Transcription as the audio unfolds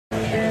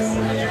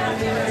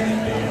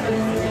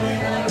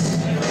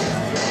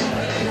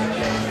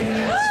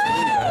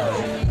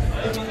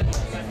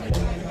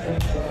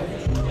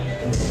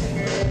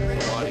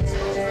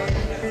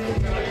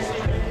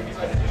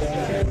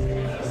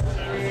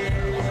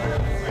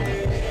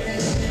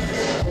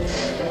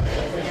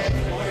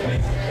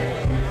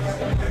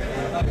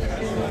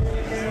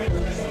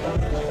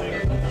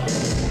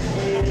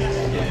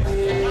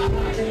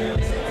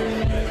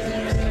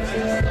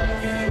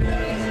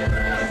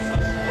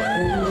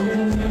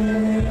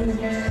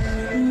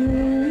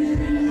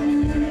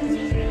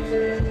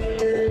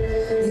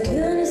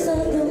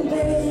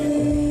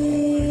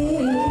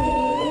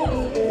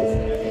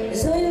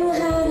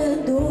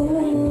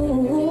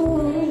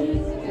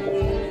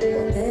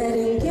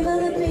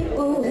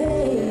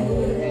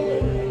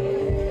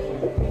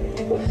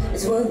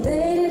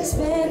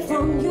respect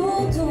from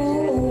you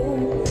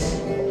too,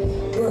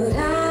 but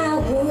I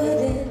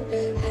wouldn't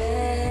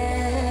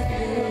have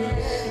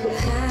you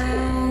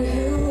how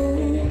you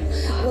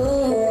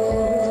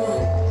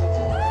would.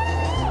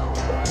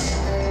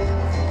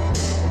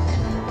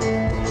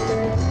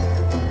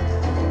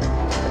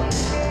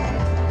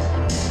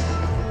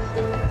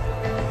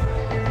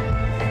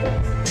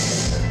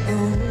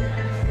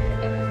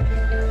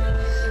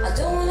 I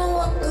don't wanna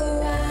walk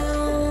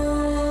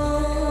around,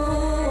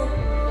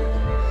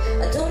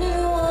 I don't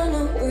even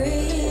wanna breathe.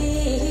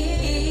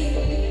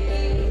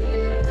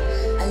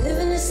 I live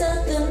in a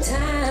southern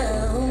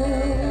town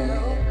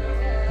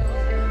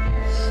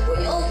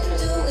where all you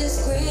do is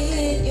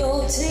grit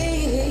your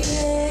teeth.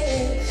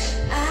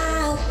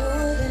 I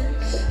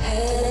wouldn't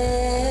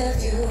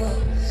have you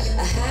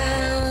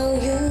how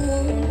you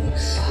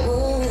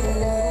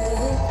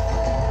would.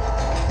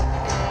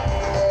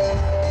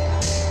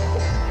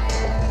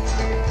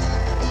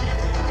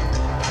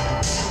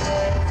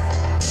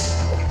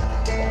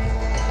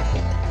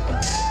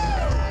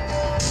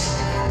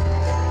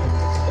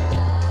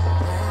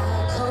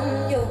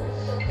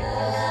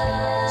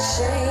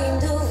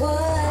 Ashamed of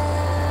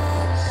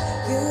what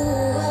you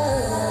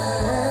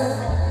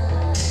were.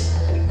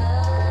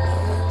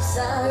 I'm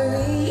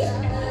sorry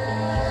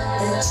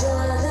that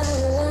you're the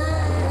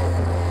one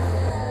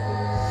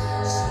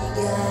she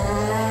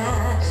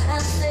got. I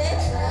said,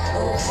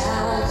 oh,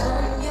 how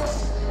come you're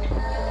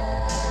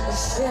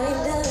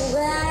ashamed of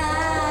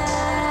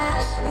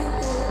what you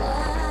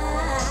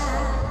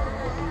are?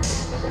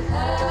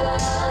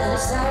 I'm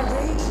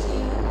sorry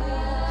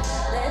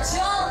that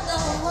you're the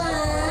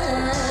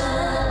one.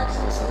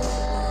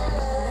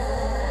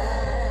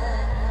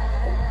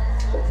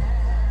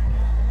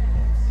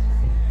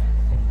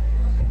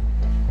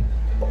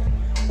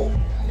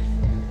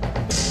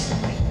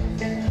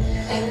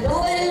 Ain't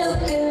nobody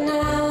looking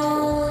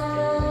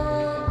now,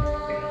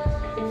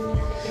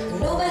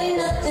 nobody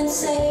nothing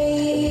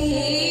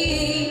say,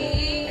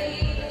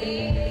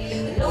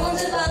 no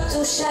one's about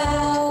to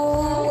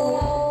shout,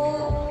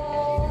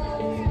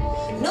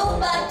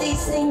 nobody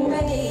sing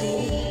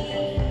rain,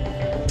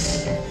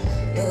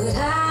 but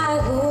I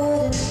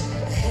wouldn't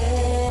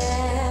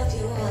have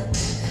you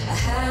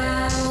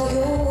how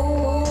you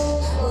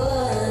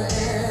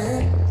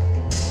would.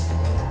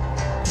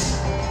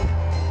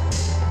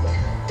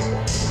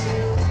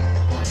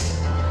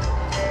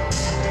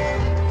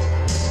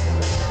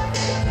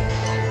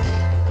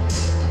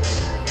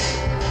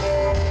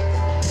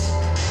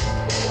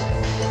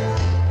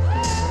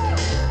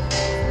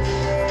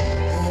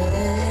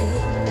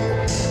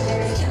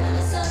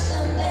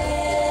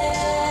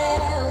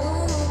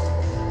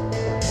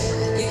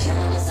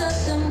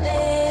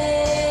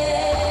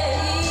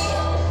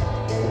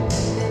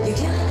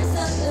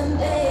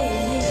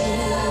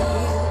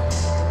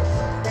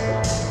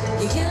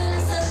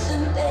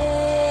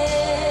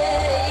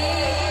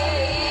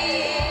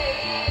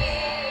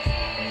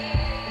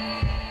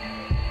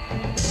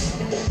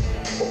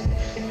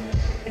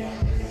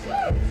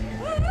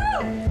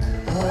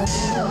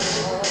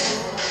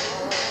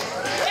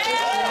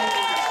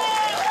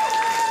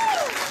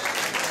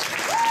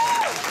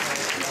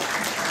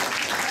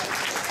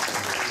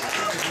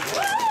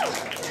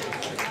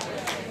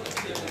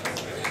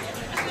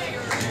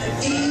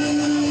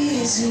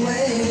 Easy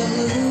way.